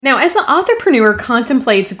Now, as the authorpreneur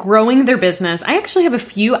contemplates growing their business, I actually have a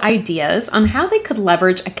few ideas on how they could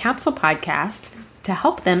leverage a capsule podcast to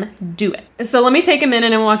help them do it. So let me take a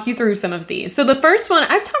minute and walk you through some of these. So the first one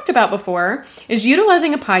I've talked about before is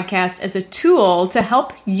utilizing a podcast as a tool to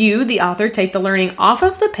help you, the author, take the learning off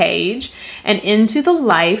of the page and into the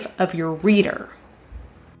life of your reader.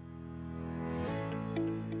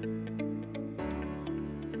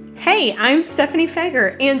 Hey, I'm Stephanie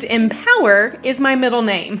Fager, and Empower is my middle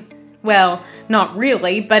name. Well, not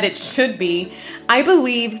really, but it should be. I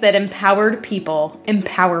believe that empowered people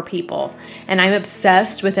empower people, and I'm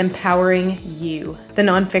obsessed with empowering you, the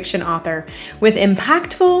nonfiction author, with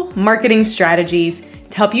impactful marketing strategies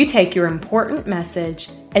to help you take your important message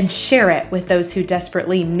and share it with those who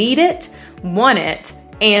desperately need it, want it,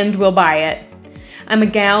 and will buy it. I'm a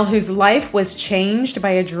gal whose life was changed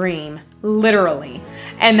by a dream. Literally.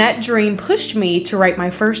 And that dream pushed me to write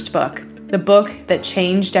my first book, the book that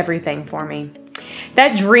changed everything for me.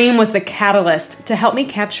 That dream was the catalyst to help me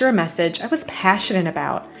capture a message I was passionate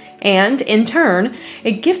about. And in turn,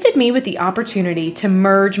 it gifted me with the opportunity to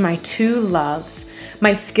merge my two loves,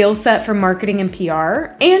 my skill set for marketing and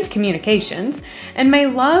PR and communications, and my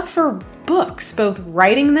love for books, both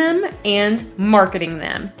writing them and marketing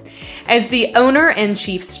them. As the owner and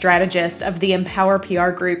chief strategist of the Empower PR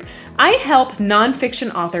Group, I help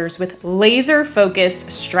nonfiction authors with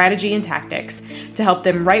laser-focused strategy and tactics to help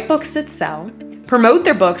them write books that sell, promote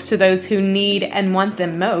their books to those who need and want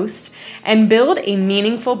them most, and build a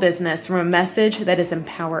meaningful business from a message that is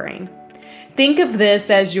empowering. Think of this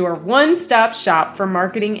as your one-stop shop for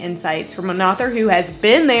marketing insights from an author who has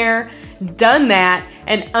been there, done that,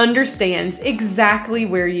 and understands exactly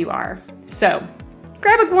where you are. So,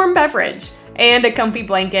 grab a warm beverage and a comfy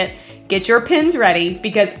blanket. Get your pens ready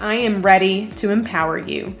because I am ready to empower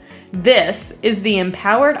you. This is the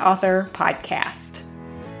Empowered Author Podcast.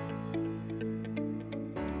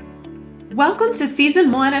 Welcome to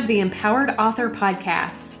Season 1 of the Empowered Author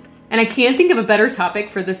Podcast. And I can't think of a better topic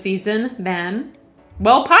for the season than,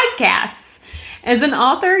 well, podcasts. As an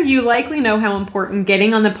author, you likely know how important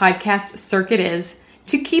getting on the podcast circuit is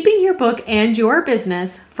to keeping your book and your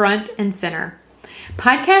business front and center.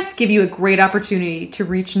 Podcasts give you a great opportunity to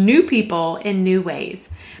reach new people in new ways.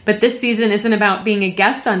 But this season isn't about being a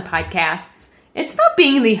guest on podcasts. It's about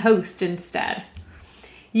being the host instead.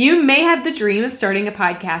 You may have the dream of starting a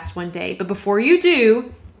podcast one day, but before you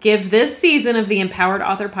do, give this season of the Empowered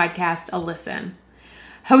Author Podcast a listen.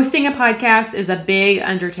 Hosting a podcast is a big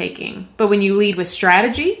undertaking, but when you lead with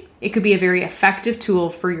strategy, it could be a very effective tool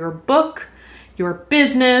for your book, your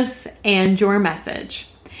business, and your message.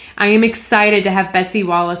 I am excited to have Betsy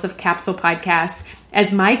Wallace of Capsule Podcast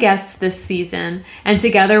as my guest this season, and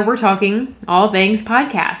together we're talking all things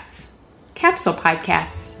podcasts. Capsule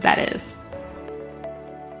Podcasts, that is.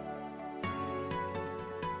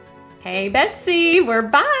 Hey Betsy, we're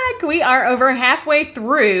back. We are over halfway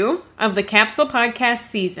through of the Capsule Podcast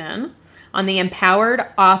season on the Empowered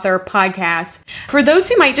Author Podcast. For those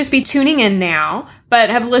who might just be tuning in now, but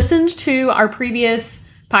have listened to our previous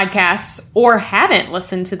podcasts or haven't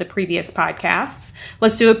listened to the previous podcasts,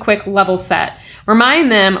 let's do a quick level set.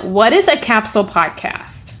 Remind them, what is a capsule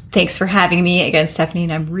podcast? Thanks for having me again, Stephanie,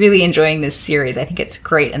 and I'm really enjoying this series. I think it's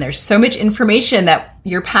great, and there's so much information that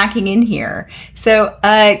you're packing in here. So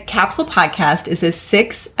a capsule podcast is a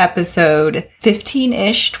 6-episode,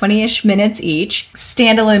 15-ish, 20-ish minutes each,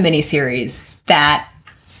 standalone miniseries that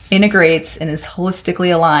integrates and is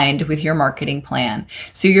holistically aligned with your marketing plan.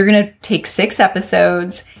 So you're going to take 6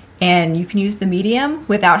 episodes, and you can use the medium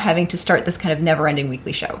without having to start this kind of never-ending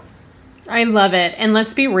weekly show. I love it. And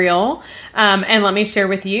let's be real. And let me share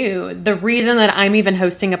with you, the reason that I'm even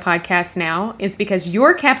hosting a podcast now is because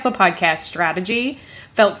your capsule podcast strategy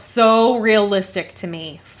felt so realistic to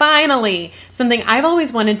me. Finally, something I've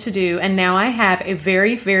always wanted to do. And now I have a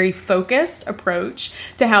very, very focused approach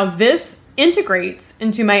to how this integrates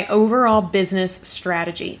into my overall business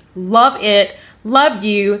strategy. Love it. Love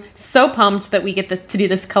you. So pumped that we get to do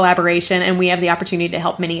this collaboration and we have the opportunity to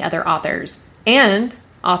help many other authors and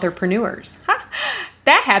authorpreneurs.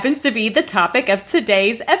 That happens to be the topic of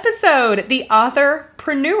today's episode, the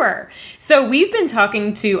authorpreneur. So we've been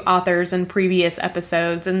talking to authors in previous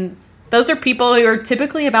episodes, and those are people who are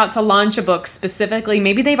typically about to launch a book specifically.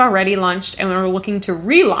 Maybe they've already launched and are looking to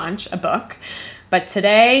relaunch a book. But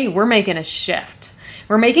today we're making a shift.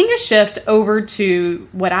 We're making a shift over to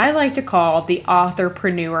what I like to call the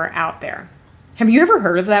authorpreneur out there. Have you ever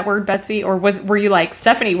heard of that word, Betsy? Or were you like,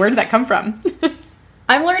 Stephanie, where did that come from?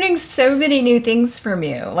 I'm learning so many new things from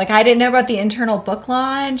you. Like, I didn't know about the internal book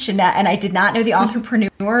launch, and I did not know the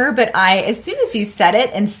Authorpreneur, but as soon as you said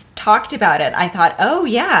it and talked about it, I thought, oh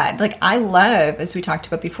yeah, like I love, as we talked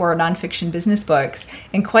about before, nonfiction business books,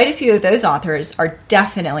 and quite a few of those authors are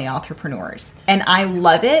definitely entrepreneurs. And I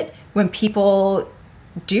love it when people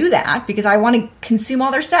do that because I want to consume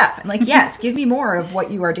all their stuff. I'm like, yes, give me more of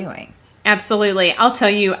what you are doing. Absolutely. I'll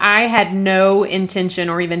tell you, I had no intention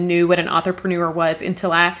or even knew what an authorpreneur was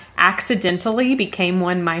until I accidentally became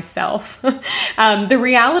one myself. The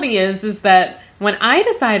reality is that when I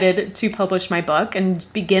decided to publish my book and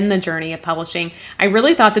begin the journey of publishing, I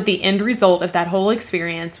really thought that the end result of that whole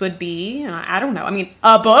experience would be,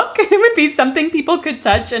 a book. It would be something people could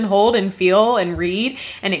touch and hold and feel and read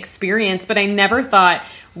and experience. But I never thought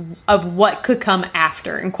of what could come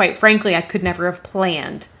after. And quite frankly, I could never have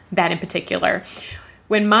planned that in particular.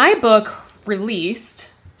 When my book released,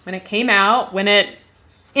 when it came out, when it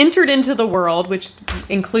entered into the world, which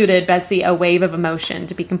included, Betsy, a wave of emotion,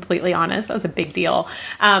 to be completely honest, that was a big deal.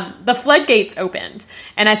 The floodgates opened.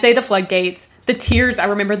 And I say the floodgates, the tears, I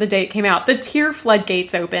remember the day it came out, the tear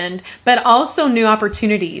floodgates opened, but also new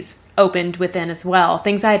opportunities opened within as well.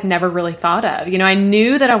 Things I had never really thought of. I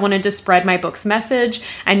knew that I wanted to spread my book's message.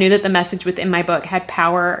 I knew that the message within my book had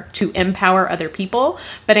power to empower other people,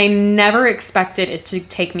 but I never expected it to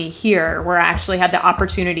take me here, where I actually had the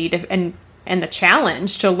opportunity to, and the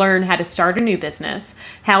challenge to learn how to start a new business,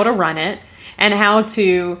 how to run it, and how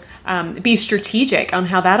to be strategic on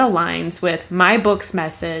how that aligns with my book's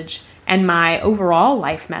message and my overall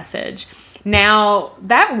life message. Now,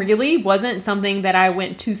 that really wasn't something that I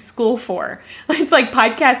went to school for. It's like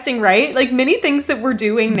podcasting, right? Like many things that we're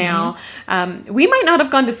doing now, we might not have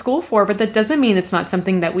gone to school for, but that doesn't mean it's not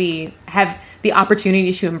something that we have the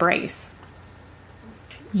opportunity to embrace.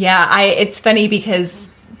 Yeah, it's funny because,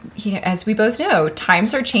 as we both know,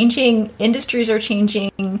 times are changing, industries are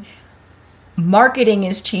changing, marketing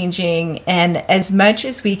is changing, and as much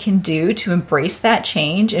as we can do to embrace that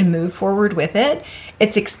change and move forward with it,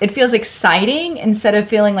 it feels exciting instead of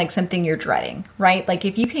feeling like something you're dreading, right? Like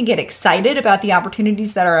if you can get excited about the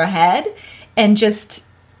opportunities that are ahead and just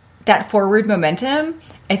that forward momentum,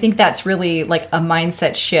 I think that's really like a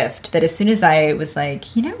mindset shift that as soon as I was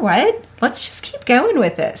like, you know what, let's just keep going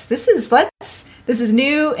with this. This is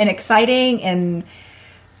new and exciting and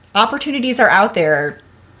opportunities are out there.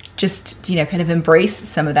 Just, kind of embrace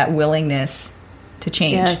some of that willingness to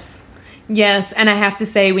change. Yes. And I have to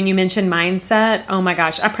say, when you mentioned mindset, oh my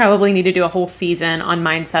gosh, I probably need to do a whole season on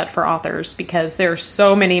mindset for authors because there are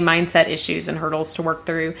so many mindset issues and hurdles to work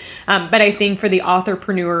through. But I think for the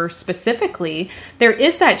authorpreneur specifically, there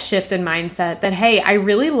is that shift in mindset that, hey, I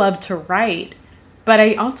really love to write, but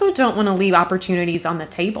I also don't want to leave opportunities on the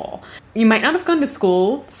table. You might not have gone to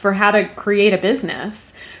school for how to create a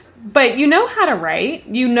business, but you know how to write,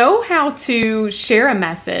 you know how to share a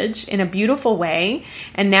message in a beautiful way,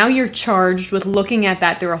 and now you're charged with looking at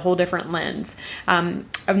that through a whole different lens. And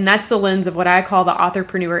that's the lens of what I call the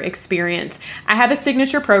authorpreneur experience. I have a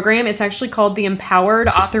signature program. It's actually called the Empowered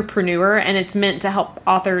Authorpreneur, and it's meant to help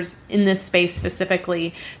authors in this space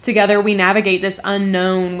specifically. Together, we navigate this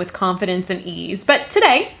unknown with confidence and ease. But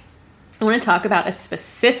today, I want to talk about a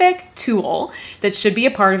specific tool that should be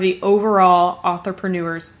a part of the overall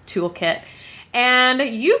Authorpreneur's toolkit. And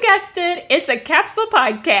you guessed it, it's a capsule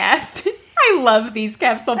podcast. I love these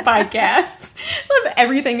capsule podcasts. Love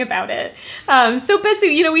everything about it. So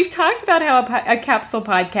Betsy, we've talked about how a capsule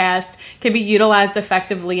podcast can be utilized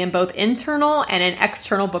effectively in both internal and in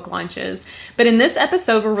external book launches. But in this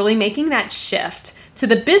episode, we're really making that shift to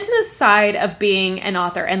the business side of being an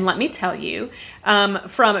author. And let me tell you,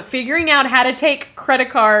 from figuring out how to take credit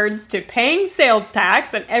cards to paying sales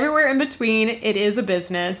tax and everywhere in between, it is a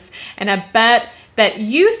business. And I bet that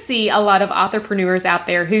you see a lot of authorpreneurs out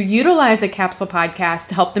there who utilize a capsule podcast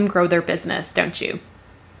to help them grow their business, don't you?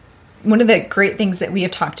 One of the great things that we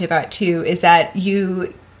have talked about too is that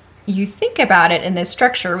you think about it in this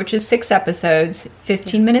structure, which is 6 episodes,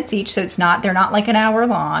 15 minutes each. So they're not like an hour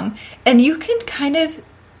long. And you can kind of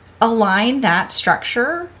align that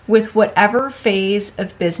structure with whatever phase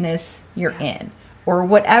of business you're in or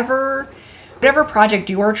whatever project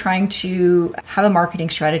you are trying to have a marketing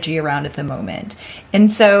strategy around at the moment.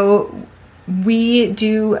 And so I'm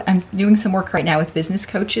doing some work right now with business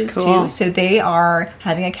coaches too. So they are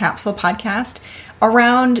having a capsule podcast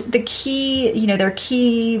around the key, their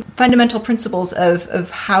key fundamental principles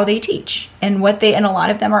of how they teach and and a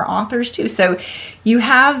lot of them are authors too. So you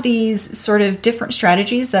have these sort of different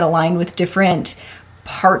strategies that align with different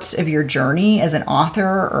parts of your journey as an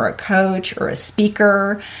author or a coach or a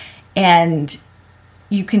speaker. And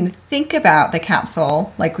you can think about the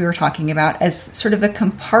capsule, like we were talking about, as sort of a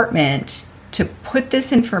compartment to put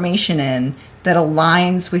this information in that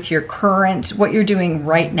aligns with your current, what you're doing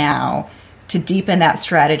right now, to deepen that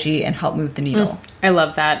strategy and help move the needle. I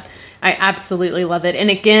love that. I absolutely love it. And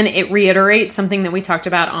again, it reiterates something that we talked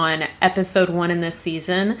about on episode 1 in this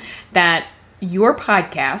season, that your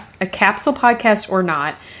podcast, a capsule podcast or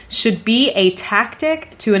not, should be a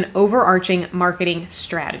tactic to an overarching marketing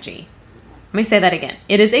strategy. Let me say that again.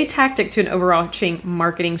 It is a tactic to an overarching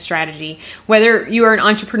marketing strategy. Whether you are an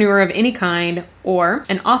entrepreneur of any kind or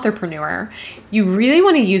an authorpreneur, you really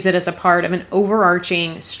want to use it as a part of an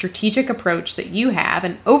overarching strategic approach that you have,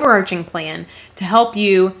 an overarching plan to help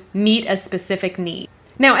you meet a specific need.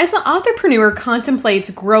 Now, as the authorpreneur contemplates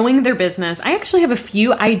growing their business, I actually have a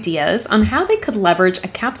few ideas on how they could leverage a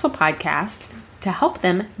capsule podcast to help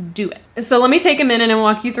them do it. So let me take a minute and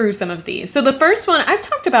walk you through some of these. So the first one I've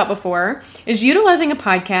talked about before is utilizing a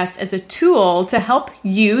podcast as a tool to help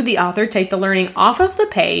you, the author, take the learning off of the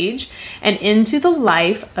page and into the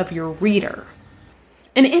life of your reader.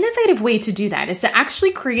 An innovative way to do that is to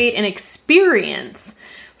actually create an experience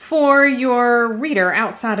for your reader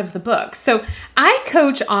outside of the book. So I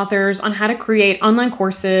coach authors on how to create online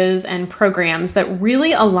courses and programs that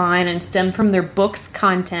really align and stem from their book's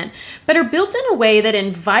content, but are built in a way that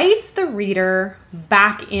invites the reader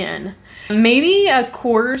back in. Maybe a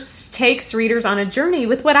course takes readers on a journey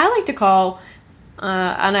with what I like to call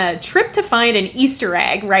on a trip to find an Easter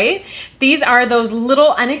egg, right? These are those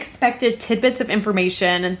little unexpected tidbits of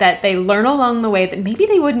information that they learn along the way that maybe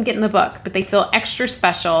they wouldn't get in the book, but they feel extra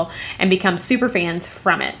special and become super fans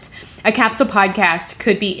from it. A capsule podcast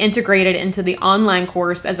could be integrated into the online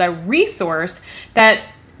course as a resource that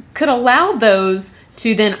could allow those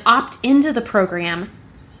to then opt into the program,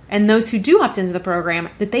 and those who do opt into the program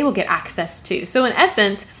that they will get access to. So in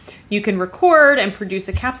essence, you can record and produce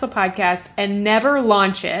a capsule podcast and never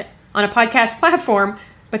launch it on a podcast platform,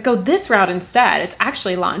 but go this route instead. It's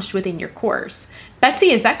actually launched within your course.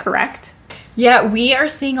 Betsy, is that correct? Yeah, we are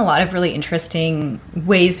seeing a lot of really interesting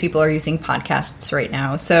ways people are using podcasts right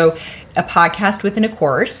now. So a podcast within a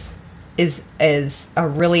course is a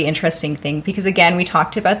really interesting thing because, again, we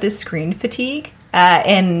talked about this screen fatigue.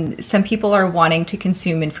 And some people are wanting to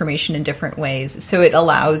consume information in different ways. So it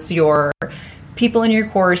allows your people in your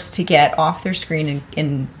course to get off their screen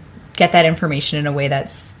and get that information in a way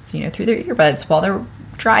that's, through their earbuds while they're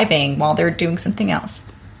driving, while they're doing something else.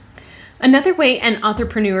 Another way an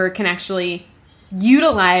authorpreneur can actually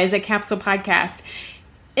utilize a capsule podcast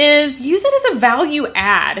is use it as a value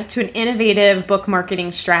add to an innovative book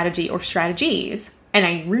marketing strategy or strategies. And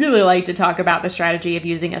I really like to talk about the strategy of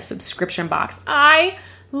using a subscription box. I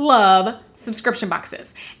love subscription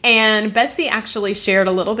boxes. And Betsy actually shared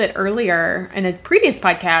a little bit earlier in a previous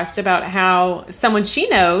podcast about how someone she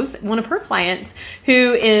knows, one of her clients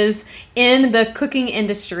who is in the cooking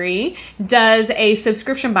industry, does a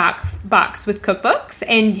subscription box with cookbooks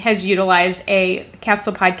and has utilized a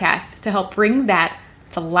capsule podcast to help bring that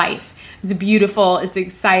to life. It's beautiful, it's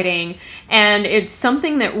exciting, and it's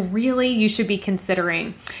something that really you should be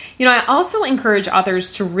considering. I also encourage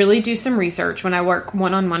authors to really do some research when I work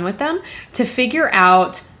one-on-one with them to figure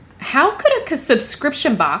out how could a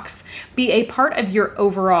subscription box be a part of your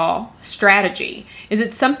overall strategy? Is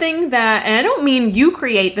it something that, and I don't mean you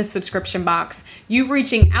create the subscription box, you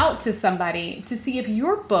reaching out to somebody to see if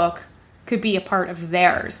your book could be a part of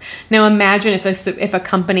theirs. Now imagine if a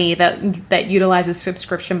company that utilizes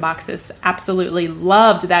subscription boxes absolutely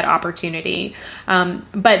loved that opportunity,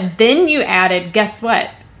 but then you added, guess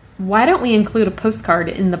what? Why don't we include a postcard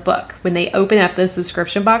in the book when they open up the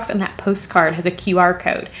subscription box, and that postcard has a QR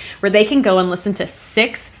code where they can go and listen to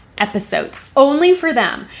 6 episodes only for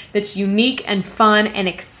them, that's unique and fun and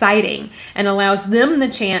exciting and allows them the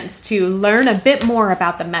chance to learn a bit more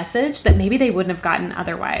about the message that maybe they wouldn't have gotten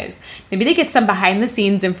otherwise. Maybe they get some behind the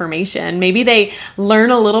scenes information. Maybe they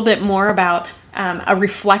learn a little bit more about a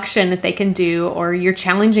reflection that they can do, or you're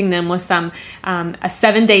challenging them with some a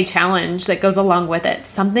 7-day challenge that goes along with it.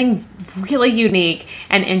 Something really unique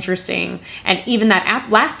and interesting. And even that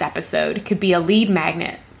last episode could be a lead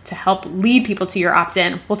magnet to help lead people to your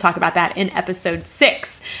opt-in. We'll talk about that in episode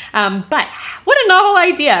 6. But what a novel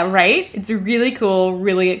idea, right? It's really cool,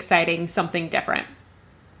 really exciting, something different.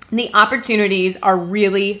 And the opportunities are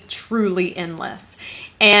really, truly endless.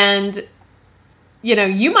 And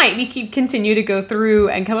you might continue to go through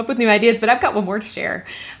and come up with new ideas, but I've got one more to share.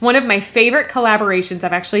 One of my favorite collaborations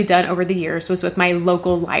I've actually done over the years was with my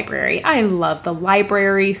local library. I love the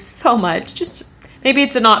library so much. Just Maybe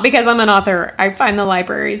it's not because I'm an author. I find the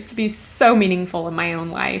libraries to be so meaningful in my own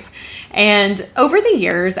life. And over the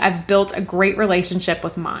years, I've built a great relationship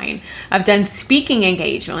with mine. I've done speaking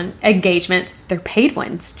engagements, they're paid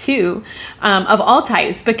ones too, of all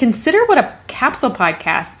types. But consider what a capsule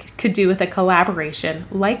podcast could do with a collaboration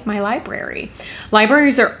like my library.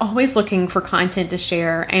 Libraries are always looking for content to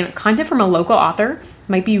share, and content from a local author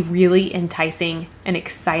might be really enticing and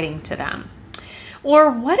exciting to them.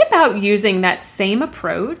 Or what about using that same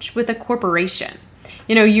approach with a corporation?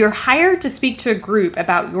 You know, you're hired to speak to a group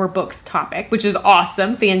about your book's topic, which is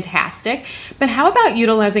awesome, fantastic. But how about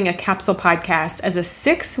utilizing a capsule podcast as a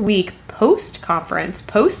 6-week post-conference,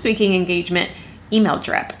 post-speaking engagement email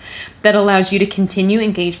drip that allows you to continue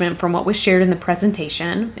engagement from what was shared in the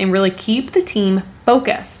presentation and really keep the team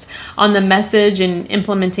focused on the message and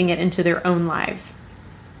implementing it into their own lives?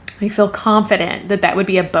 I feel confident that that would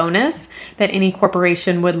be a bonus that any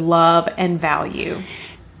corporation would love and value.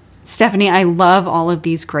 Stephanie, I love all of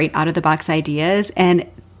these great out-of-the-box ideas, and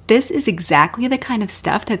this is exactly the kind of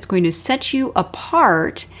stuff that's going to set you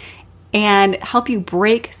apart and help you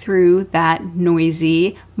break through that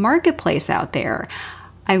noisy marketplace out there.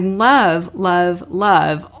 I love, love,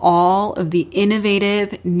 love all of the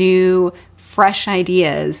innovative, new, fresh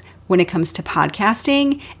ideas when it comes to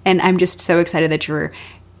podcasting, and I'm just so excited that you're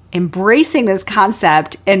embracing this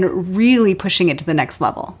concept and really pushing it to the next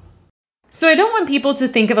level. So I don't want people to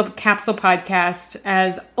think of a capsule podcast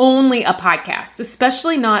as only a podcast,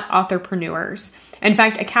 especially not authorpreneurs. In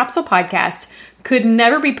fact, a capsule podcast could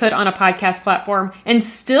never be put on a podcast platform and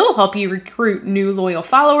still help you recruit new loyal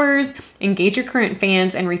followers, engage your current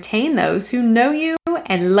fans, and retain those who know you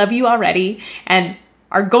and love you already and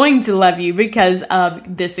are going to love you because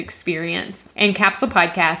of this experience. And capsule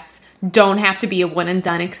podcasts don't have to be a one and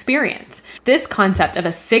done experience. This concept of a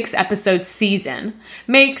 6-episode season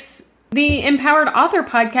makes the Empowered Author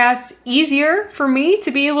podcast easier for me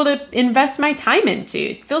to be able to invest my time into.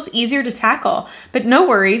 It feels easier to tackle, but no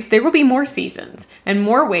worries, there will be more seasons and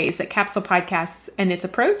more ways that capsule podcasts and its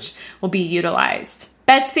approach will be utilized.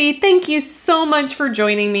 Betsy, thank you so much for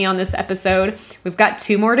joining me on this episode. We've got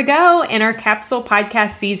 2 more to go in our capsule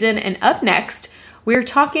podcast season, and up next, we're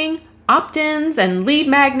talking opt-ins and lead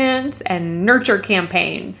magnets and nurture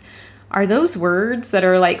campaigns. Are those words that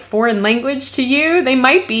are like foreign language to you? They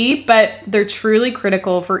might be, but they're truly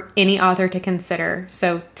critical for any author to consider.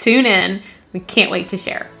 So tune in. We can't wait to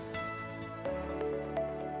share.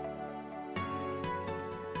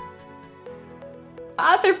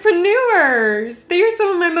 Authorpreneurs! They are some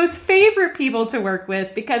of my most favorite people to work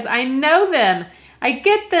with because I know them, I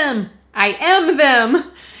get them, I am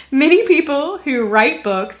them. Many people who write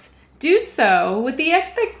books do so with the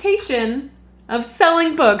expectation of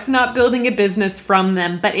selling books, not building a business from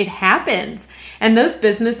them, but it happens, and those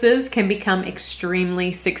businesses can become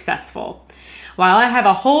extremely successful. While I have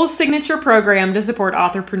a whole signature program to support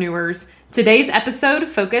authorpreneurs, today's episode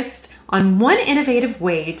focused on one innovative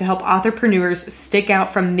way to help authorpreneurs stick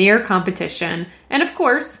out from their competition, and of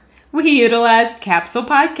course, we utilized capsule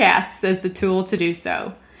podcasts as the tool to do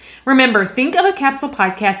so. Remember, think of a capsule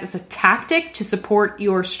podcast as a tactic to support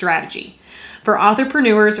your strategy. For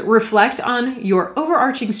authorpreneurs, reflect on your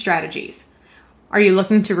overarching strategies. Are you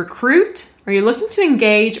looking to recruit? Are you looking to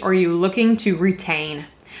engage? Or are you looking to retain?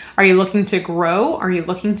 Are you looking to grow? Are you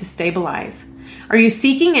looking to stabilize? Are you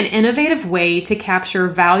seeking an innovative way to capture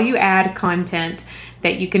value-add content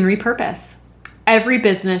that you can repurpose? Every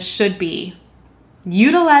business should be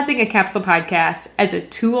utilizing a capsule podcast as a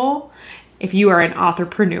tool if you are an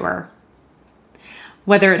authorpreneur.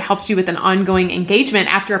 Whether it helps you with an ongoing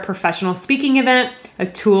engagement after a professional speaking event, a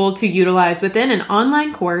tool to utilize within an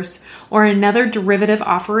online course, or another derivative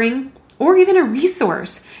offering, or even a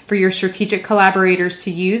resource for your strategic collaborators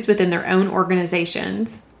to use within their own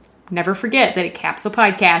organizations. Never forget that a capsule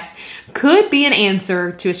podcast could be an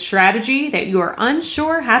answer to a strategy that you are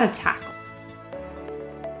unsure how to tackle.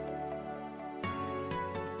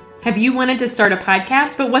 Have you wanted to start a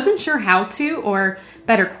podcast but wasn't sure how to, or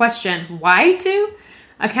better question, why to?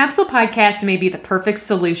 A capsule podcast may be the perfect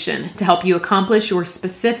solution to help you accomplish your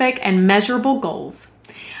specific and measurable goals.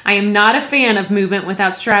 I am not a fan of movement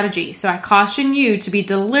without strategy, so I caution you to be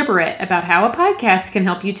deliberate about how a podcast can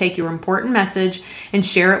help you take your important message and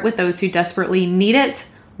share it with those who desperately need it,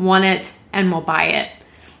 want it, and will buy it.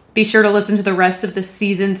 Be sure to listen to the rest of the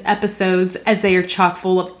season's episodes as they are chock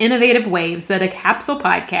full of innovative ways that a capsule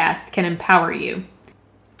podcast can empower you.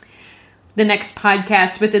 The next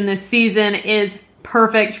podcast within this season is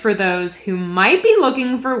perfect for those who might be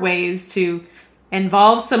looking for ways to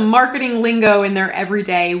involves some marketing lingo in there every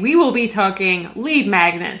day. We will be talking lead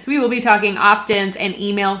magnets. We will be talking opt-ins and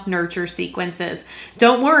email nurture sequences.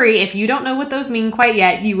 Don't worry, if you don't know what those mean quite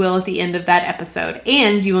yet, you will at the end of that episode.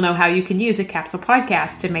 And you will know how you can use a capsule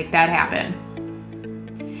podcast to make that happen.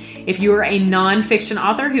 If you are a nonfiction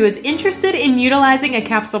author who is interested in utilizing a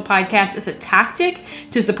capsule podcast as a tactic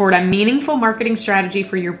to support a meaningful marketing strategy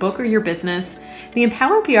for your book or your business, the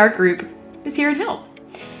Empower PR Group is here to help.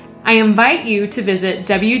 I invite you to visit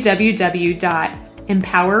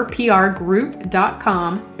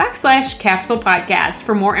www.empowerprgroup.com/capsule podcast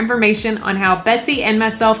for more information on how Betsy and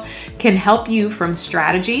myself can help you from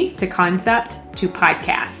strategy to concept to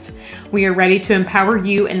podcast. We are ready to empower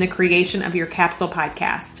you in the creation of your capsule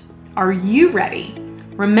podcast. Are you ready?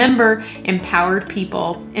 Remember, empowered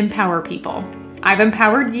people empower people. I've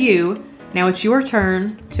empowered you. Now it's your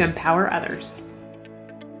turn to empower others.